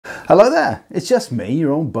Hello there, it's just me,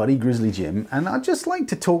 your old buddy Grizzly Jim, and I'd just like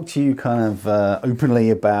to talk to you kind of openly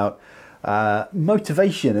about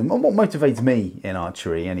motivation and what motivates me in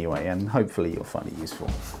archery anyway, and hopefully you'll find it useful.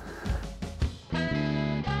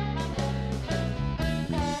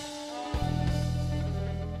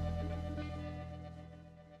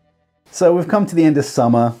 So we've come to the end of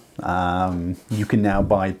summer. You can now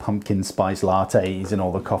buy pumpkin spice lattes in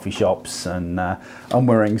all the coffee shops, and I'm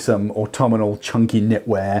wearing some autumnal chunky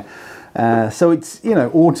knitwear. So it's, you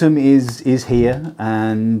know, autumn is here,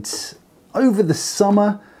 and over the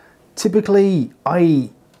summer, typically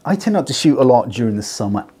I tend not to shoot a lot during the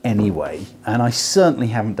summer anyway, and I certainly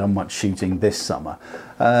haven't done much shooting this summer.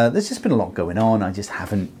 There's just been a lot going on. I just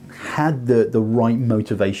haven't had the right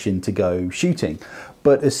motivation to go shooting.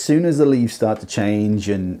 But as soon as the leaves start to change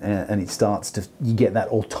and it starts to, you get that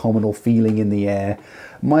autumnal feeling in the air,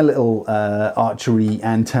 my little archery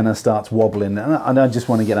antenna starts wobbling, and I just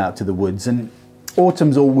want to get out to the woods. And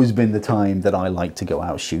autumn's always been the time that I like to go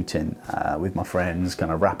out shooting with my friends,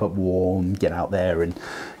 kind of wrap up warm, get out there and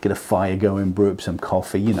get a fire going, brew up some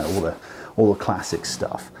coffee, you know, all the classic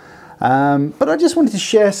stuff. But I just wanted to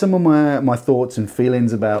share some of my thoughts and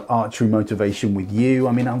feelings about archery motivation with you.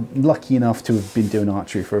 I mean, I'm lucky enough to have been doing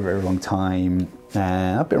archery for a very long time.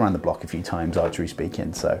 I've been around the block a few times, archery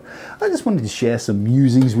speaking, so I just wanted to share some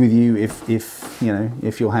musings with you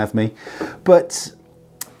if you'll have me. But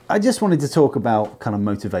I just wanted to talk about kind of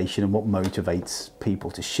motivation and what motivates people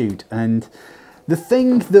to shoot. And the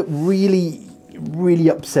thing that really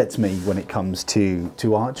upsets me when it comes to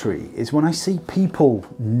archery is when I see people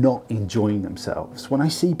not enjoying themselves, when I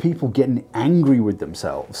see people getting angry with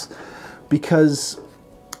themselves, because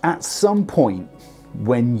at some point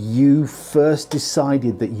when you first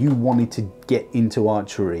decided that you wanted to get into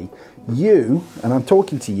archery, you, and I'm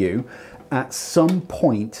talking to you, at some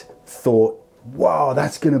point thought, wow,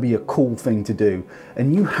 that's going to be a cool thing to do,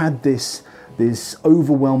 and you had this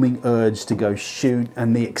overwhelming urge to go shoot,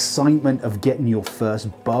 and the excitement of getting your first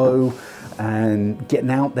bow and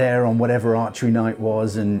getting out there on whatever archery night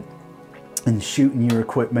was and shooting your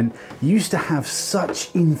equipment. You used to have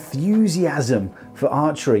such enthusiasm for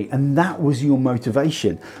archery, and that was your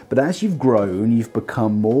motivation. But as you've grown, you've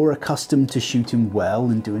become more accustomed to shooting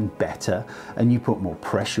well and doing better, and you put more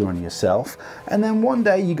pressure on yourself. And then one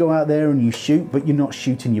day you go out there and you shoot, but you're not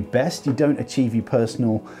shooting your best. You don't achieve your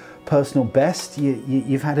personal best.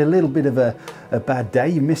 You've had a little bit of a bad day.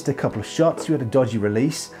 You missed a couple of shots. You had a dodgy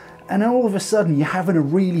release. And then all of a sudden you're having a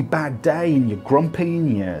really bad day and you're grumpy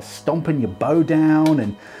and you're stomping your bow down,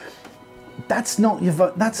 and that's not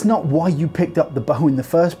why you picked up the bow in the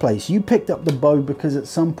first place. You picked up the bow because at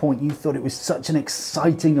some point you thought it was such an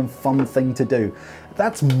exciting and fun thing to do.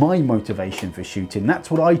 That's my motivation for shooting. That's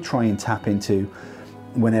what I try and tap into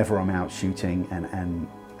whenever I'm out shooting and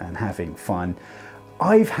having fun.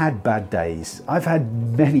 I've had bad days. I've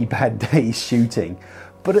had many bad days shooting.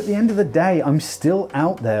 But at the end of the day, I'm still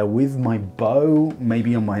out there with my bow,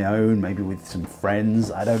 maybe on my own, maybe with some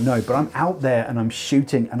friends, I don't know. But I'm out there and I'm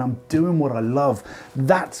shooting and I'm doing what I love.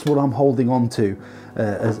 That's what I'm holding on to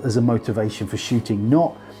as a motivation for shooting,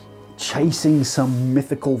 not chasing some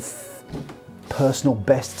mythical personal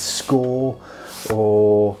best score,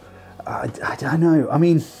 or I don't know. I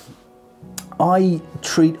mean, I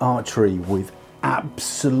treat archery with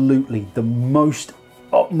absolutely the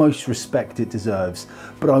utmost respect it deserves,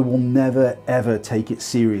 but I will never ever take it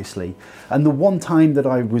seriously. And the one time that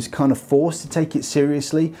I was kind of forced to take it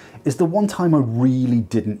seriously is the one time I really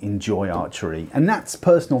didn't enjoy archery, and that's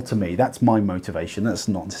personal to me. That's my motivation. That's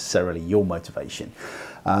not necessarily your motivation.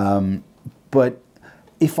 But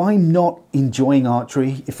if I'm not enjoying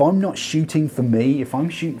archery, if I'm not shooting for me, if I'm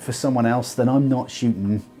shooting for someone else, then I'm not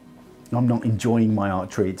enjoying my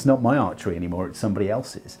archery. It's not my archery anymore, it's somebody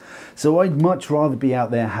else's. So I'd much rather be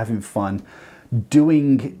out there having fun,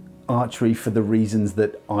 doing archery for the reasons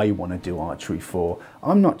that I want to do archery for.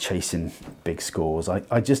 I'm not chasing big scores.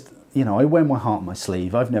 I just, you know, I wear my heart on my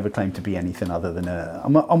sleeve. I've never claimed to be anything other than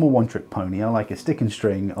I'm a one-trick pony. I like a stick and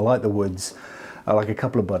string, I like the woods, I like a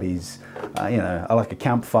couple of buddies, you know, I like a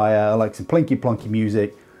campfire, I like some plinky plonky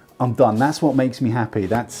music. I'm done. That's what makes me happy.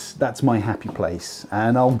 That's my happy place,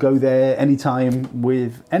 and I'll go there anytime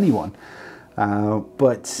with anyone.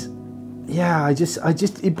 But yeah,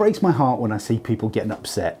 it breaks my heart when I see people getting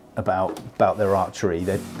upset about their archery.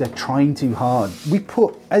 They're trying too hard. We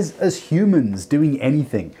put, as humans doing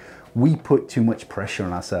anything, we put too much pressure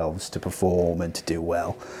on ourselves to perform and to do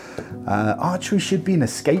well. Archery should be an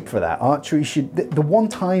escape for that. Archery should, the one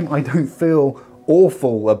time I don't feel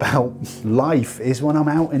awful about life is when I'm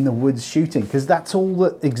out in the woods shooting, because that's all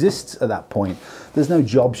that exists at that point. There's no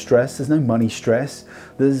job stress, there's no money stress,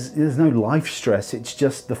 there's no life stress. It's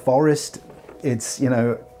just the forest. It's, you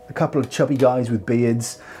know, a couple of chubby guys with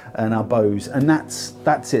beards and our bows, and that's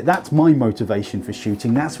it. That's my motivation for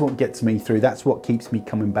shooting. That's what gets me through. That's what keeps me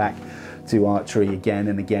coming back to archery again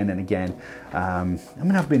and again and again. I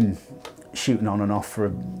mean, I've been shooting on and off for,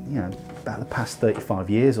 you know, about the past 35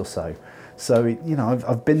 years or so. So, you know,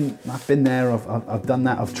 I've been there, I've done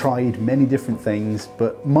that, I've tried many different things,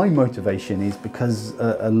 but my motivation is because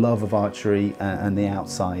a love of archery and the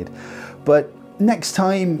outside. But next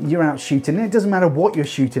time you're out shooting, it doesn't matter what you're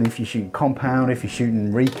shooting, if you're shooting compound, if you're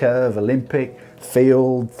shooting recurve, Olympic,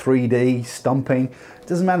 field, 3D, stumping, it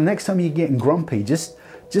doesn't matter. Next time you're getting grumpy, just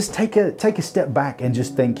take a step back and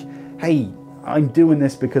just think, hey, I'm doing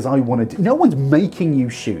this because I want to do. No one's making you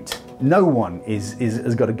shoot. No one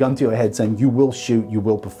has got a gun to your head saying you will shoot, you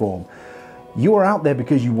will perform. You are out there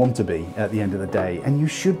because you want to be at the end of the day, and you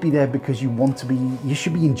should be there because you want to be. You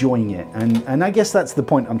should be enjoying it, and I guess that's the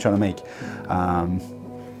point I'm trying to make.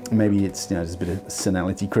 Maybe it's, you know, there's a bit of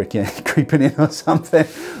senility creeping in or something,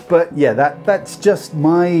 but yeah, that's just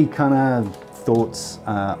my kind of thoughts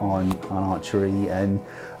on archery and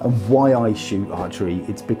why I shoot archery.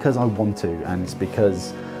 It's because I want to, and it's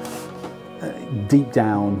because deep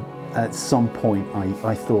down at some point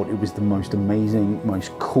I thought it was the most amazing,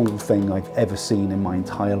 most cool thing I've ever seen in my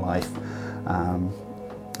entire life,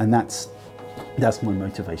 and that's my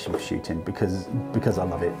motivation for shooting, because I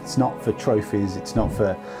love it. It's not for trophies, it's not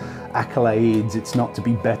for accolades, it's not to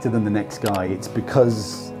be better than the next guy. It's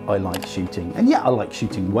because I like shooting, and yeah, I like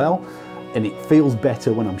shooting well, and it feels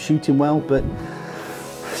better when I'm shooting well. But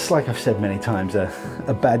it's like I've said many times,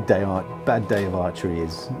 a bad day of archery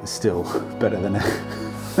is still better than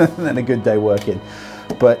than a good day working.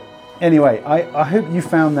 But anyway, I hope you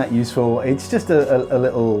found that useful. It's just a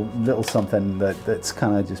little something that's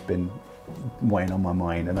kind of just been weighing on my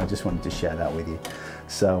mind, and I just wanted to share that with you.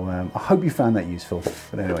 So I hope you found that useful.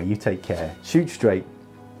 But anyway, you take care, shoot straight,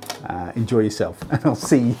 enjoy yourself, and I'll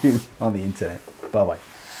see you on the internet. Bye bye.